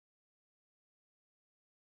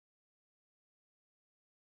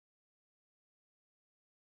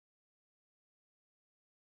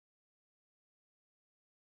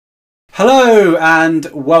Hello and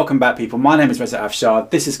welcome back, people. My name is Reza Afshar,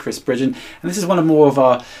 this is Chris Bridgen, and this is one of more of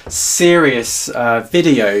our serious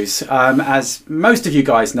videos. As most of you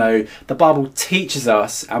guys know, the Bible teaches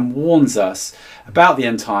us and warns us about the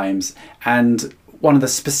end times, and one of the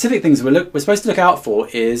specific things we're supposed to look out for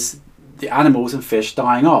is the animals and fish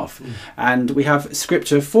dying off. And we have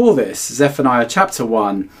scripture for this. Zephaniah chapter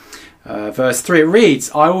 1 verse 3, it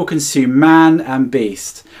reads, "I will consume man and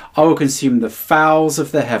beast. I will consume the fowls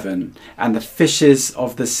of the heaven and the fishes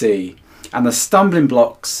of the sea and the stumbling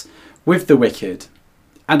blocks with the wicked.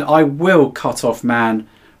 And I will cut off man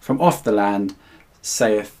from off the land,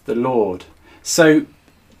 saith the Lord." So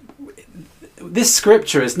this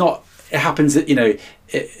scripture is not, it happens, you know,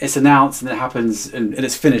 it's announced and it happens and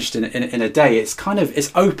it's finished in a day. It's kind of,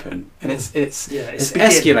 it's open and it's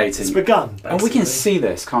escalating. It's begun, basically. And we can see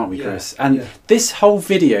this, can't we, Chris? And this whole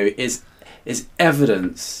video is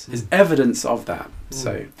evidence, of that.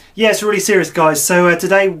 So yeah, it's really serious, guys. So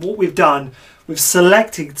today what we've done, we've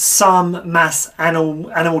selected some mass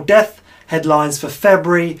animal death headlines for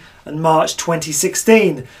February and March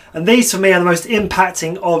 2016, and these for me are the most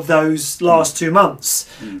impacting of those last 2 months.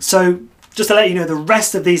 So just to let you know, the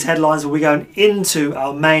rest of these headlines will be going into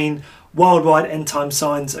our main worldwide end time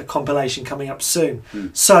signs compilation coming up soon.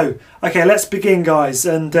 So okay, let's begin, guys,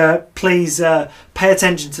 and please pay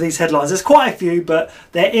attention to these headlines. There's quite a few, but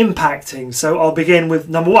they're impacting. So I'll begin with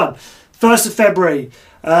number one. 1st of February,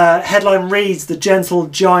 headline reads, "The Gentle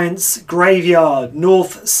Giant's Graveyard.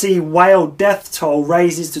 North Sea whale death toll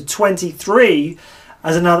raises to 23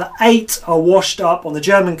 as another 8 are washed up on the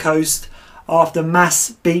German coast after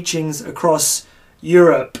mass beachings across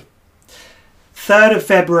Europe." 3rd of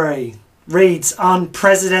February reads,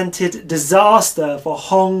 "Unprecedented disaster for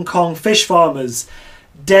Hong Kong fish farmers.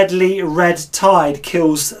 Deadly red tide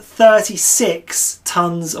kills 36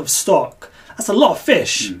 tons of stock." That's a lot of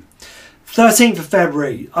fish. 13th of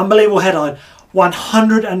February, unbelievable headline,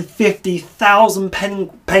 150,000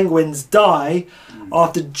 penguins die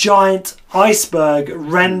after giant iceberg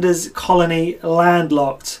renders colony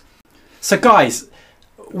landlocked. So guys,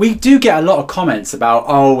 we do get a lot of comments about,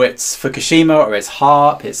 oh, it's Fukushima or it's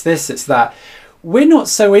HARP, it's this, it's that. We're not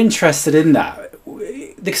so interested in that.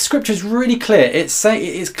 The scripture is really clear. It's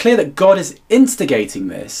clear that God is instigating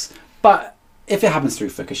this. But if it happens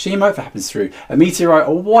through Fukushima, if it happens through a meteorite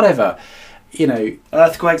or whatever, you know,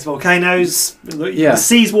 earthquakes, volcanoes, the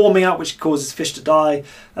sea's warming up, which causes fish to die.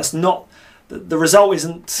 That's not the result.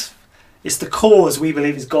 Isn't. It's the cause, we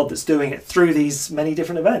believe, is God that's doing it through these many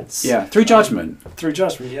different events. Yeah, through judgment. Through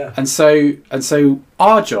judgment, yeah. And so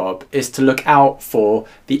our job is to look out for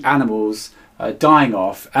the animals dying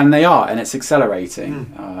off, and they are, and it's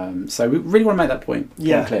accelerating. So we really want to make that point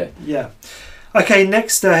clear. Yeah. Okay,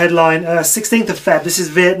 next headline, 16th of Feb. This is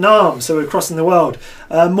Vietnam, so we're crossing the world.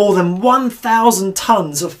 More than 1,000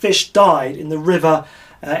 tons of fish died in the river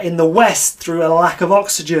in the west through a lack of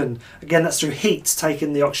oxygen. Again, that's through heat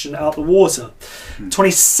taking the oxygen out of the water.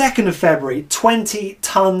 22nd of February, 20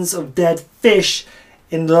 tons of dead fish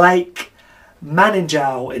in Lake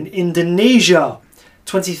Maninjau in Indonesia.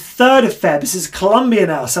 23rd of Feb, this is Colombia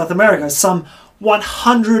now, South America. Some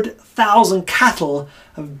 100,000 cattle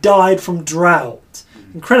have died from drought.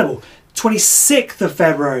 Incredible. 26th of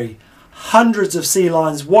February, hundreds of sea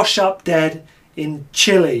lions wash up dead in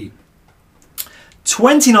Chile.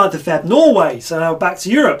 29th of Feb, Norway, so now back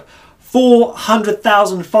to Europe.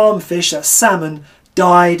 400,000 farm fish, that's salmon,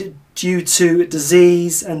 died due to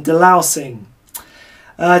disease and delousing.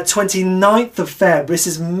 29th of Feb, this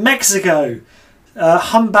is Mexico.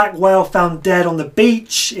 Humpback whale found dead on the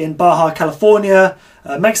beach in Baja California,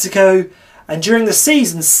 Mexico. And during the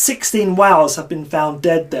season, 16 whales have been found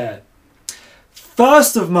dead there.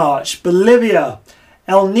 1st of March, Bolivia.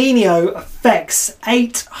 El Nino affects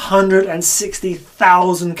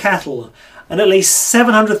 860,000 cattle and at least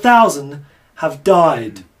 700,000 have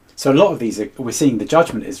died. So a lot of these, we're seeing the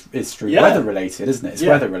judgment is through weather related, isn't it? It's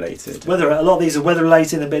weather related. A lot of these are weather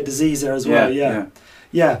related and a bit of disease there as well.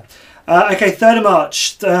 Okay, 3rd of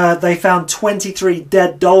March, they found 23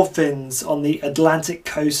 dead dolphins on the Atlantic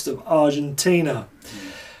coast of Argentina.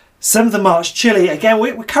 7th of March, Chile. Again,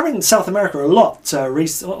 we're covering South America a lot on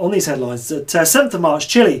these headlines. 7th of March,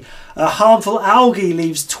 Chile. Harmful algae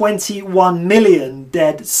leaves 21 million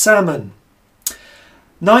dead salmon.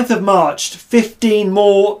 9th of March, 15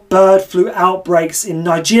 more bird flu outbreaks in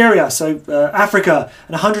Nigeria, so Africa,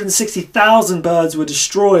 and 160,000 birds were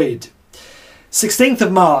destroyed. 16th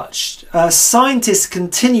of March, scientists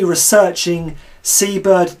continue researching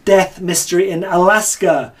seabird death mystery in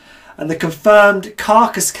Alaska. And the confirmed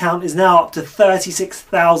carcass count is now up to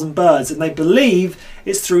 36,000 birds, and they believe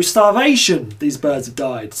it's through starvation these birds have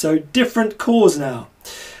died. So different cause now.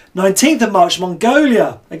 19th of March,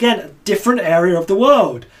 Mongolia, again a different area of the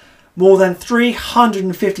world. More than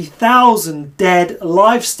 350,000 dead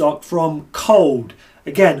livestock from cold,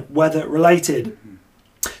 again weather related.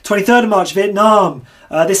 23rd of March, Vietnam.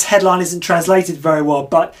 This headline isn't translated very well,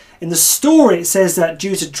 but in the story it says that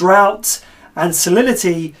due to drought and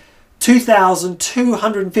salinity,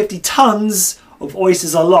 2,250 tons of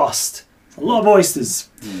oysters are lost. A lot of oysters.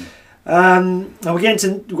 And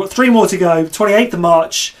we've got 3 more to go. 28th of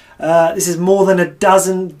March. This is more than a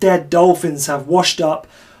dozen dead dolphins have washed up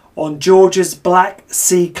on Georgia's Black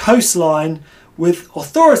Sea coastline, with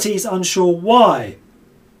authorities unsure why.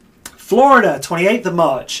 Florida, 28th of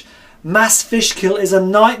March. Mass fish kill is a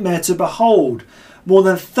nightmare to behold. More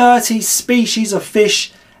than 30 species of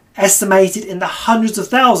fish, estimated in the hundreds of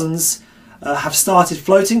thousands, have started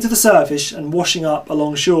floating to the surface and washing up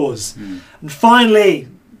along shores. And finally,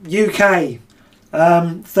 UK,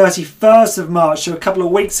 31st of March, so a couple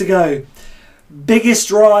of weeks ago.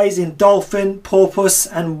 Biggest rise in dolphin, porpoise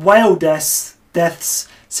and whale deaths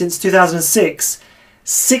since 2006.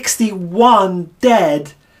 61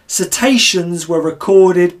 dead cetaceans were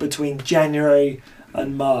recorded between January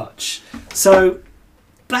and March. So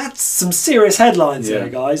that's some serious headlines there,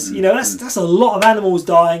 guys. You know, that's a lot of animals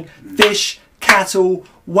dying. Fish, cattle,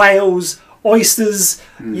 whales, oysters,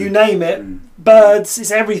 you name it. Birds,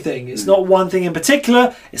 it's everything. It's not one thing in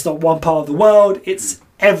particular. It's not one part of the world. It's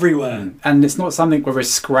everywhere. And it's not something where we're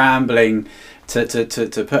scrambling to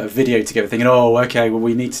put a video together thinking, oh, okay, well,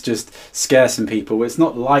 we need to just scare some people. It's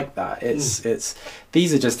not like that. They're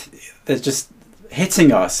just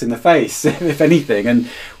hitting us in the face, if anything, and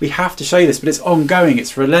we have to show this, but it's ongoing,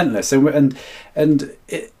 it's relentless, and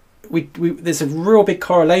there's a real big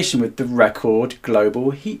correlation with the record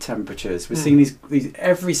global heat temperatures. We're seeing these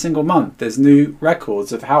every single month. There's new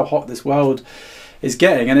records of how hot this world is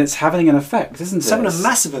getting, and it's having an effect, isn't it? It's having a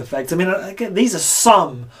massive effect. I mean, again, these are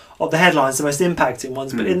some of the headlines, the most impacting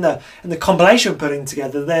ones, but in the compilation we're putting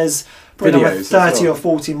together, there's probably another 30 or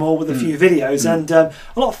 40 more with a few videos, and a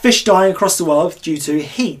lot of fish dying across the world due to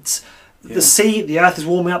heat. The earth is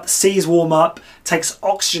warming up, the seas warm up, takes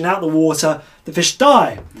oxygen out of the water, the fish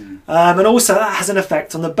die. And also that has an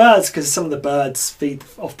effect on the birds, because some of the birds feed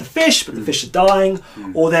off the fish, but the fish are dying,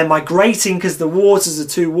 or they're migrating because the waters are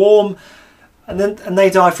too warm, and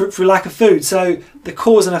they die through lack of food. So the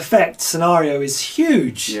cause and effect scenario is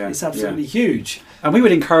huge. It's absolutely huge. And we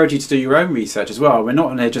would encourage you to do your own research as well. We're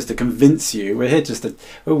not here just to convince you. We're here just to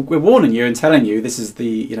we're warning you and telling you this is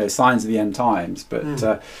the signs of the end times.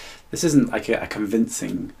 But this isn't like a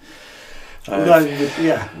convincing. Although,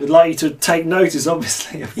 we'd like you to take notice,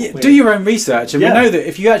 obviously. Do your own research, and we know that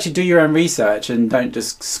if you actually do your own research and don't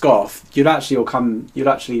just scoff, you'll actually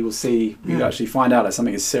find out that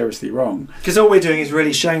something is seriously wrong. Because all we're doing is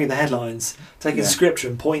really showing you the headlines, taking the scripture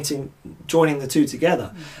and joining the two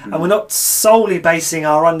together, and we're not solely basing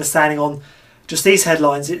our understanding on just these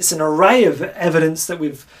headlines. It's an array of evidence that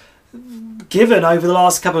we've given over the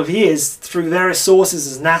last couple of years through various sources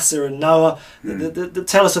as NASA and NOAA that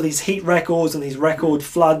tell us of these heat records and these record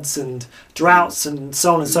floods and droughts and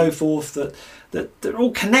so on and so forth that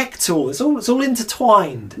all connect to all. It's all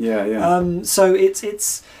intertwined. So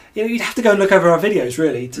it's you'd have to go and look over our videos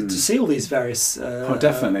really to see all these various.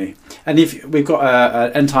 Definitely. And if we've got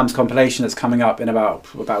an end times compilation that's coming up in about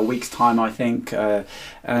a week's time, I think,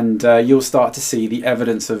 and you'll start to see the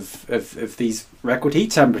evidence of these record heat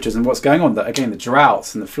temperatures and what's going on. That again, the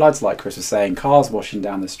droughts and the floods, like Chris was saying, cars washing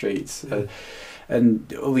down the streets,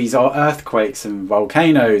 and all these earthquakes and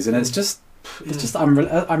volcanoes, and it's just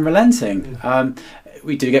unrelenting.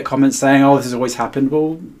 We do get comments saying, "Oh, this has always happened."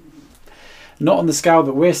 Well, not on the scale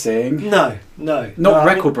that we're seeing. No. Not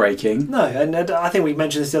record breaking. No, and I think we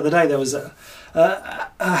mentioned this the other day. There was a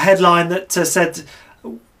headline that said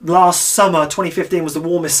last summer, 2015, was the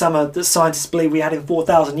warmest summer that scientists believe we had in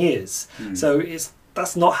 4,000 years. So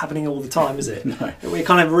that's not happening all the time, is it? No. We're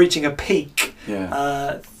kind of reaching a peak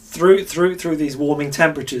through these warming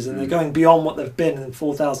temperatures, and they're going beyond what they've been in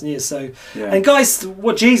 4,000 years. So, and guys,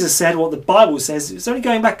 what Jesus said, what the Bible says, it's only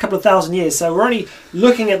going back a couple of thousand years. So we're only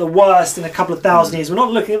looking at the worst in a couple of thousand years. We're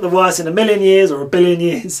not looking at the worst in a million years or a billion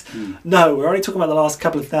years. No, we're only talking about the last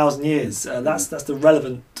couple of thousand years. That's the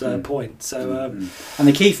relevant point. So, and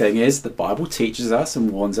the key thing is the Bible teaches us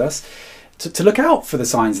and warns us to look out for the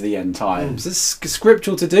signs of the end times. It's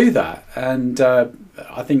scriptural to do that, and I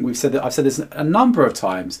think I've said this a number of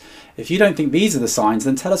times. If you don't think these are the signs,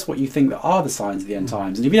 then tell us what you think that are the signs of the end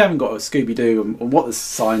times. And if you haven't got a Scooby-Doo on what the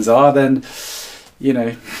signs are, then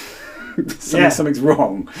something's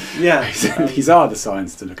wrong. Yeah. These are the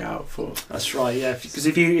signs to look out for. That's right, yeah. Because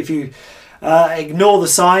if you ignore the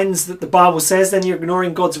signs that the Bible says, then you're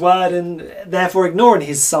ignoring God's word and therefore ignoring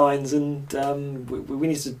his signs. And we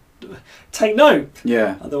need to take note.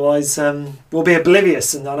 Yeah. Otherwise, we'll be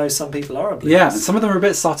oblivious. And I know some people are oblivious. Yeah, and some of them are a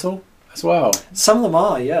bit subtle as well. Some of them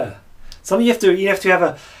are, yeah. Some you have to have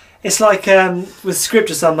a... It's like with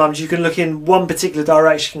scripture, sometimes you can look in one particular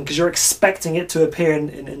direction because you're expecting it to appear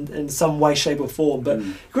in some way, shape or form. But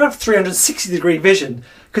you can have 360-degree vision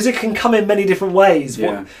because it can come in many different ways.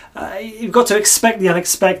 Yeah. You've got to expect the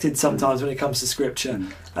unexpected sometimes when it comes to scripture.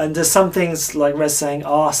 And there's some things, like Rez saying,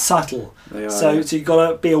 are subtle. They are, so you've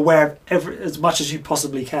got to be aware of as much as you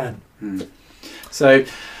possibly can. So,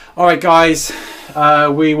 all right, guys.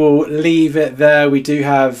 We will leave it there. We do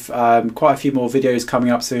have quite a few more videos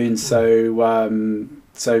coming up soon, so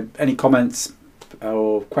so any comments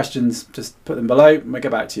or questions, just put them below and we'll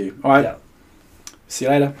get back to you. All right, see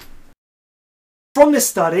you later. From this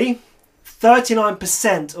study,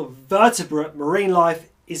 39% of vertebrate marine life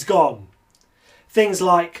is gone. Things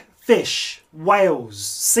like fish, whales,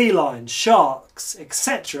 sea lions, sharks,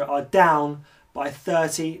 etc. are down by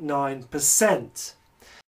 39%.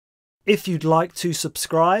 If you'd like to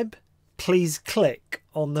subscribe, please click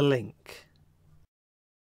on the link.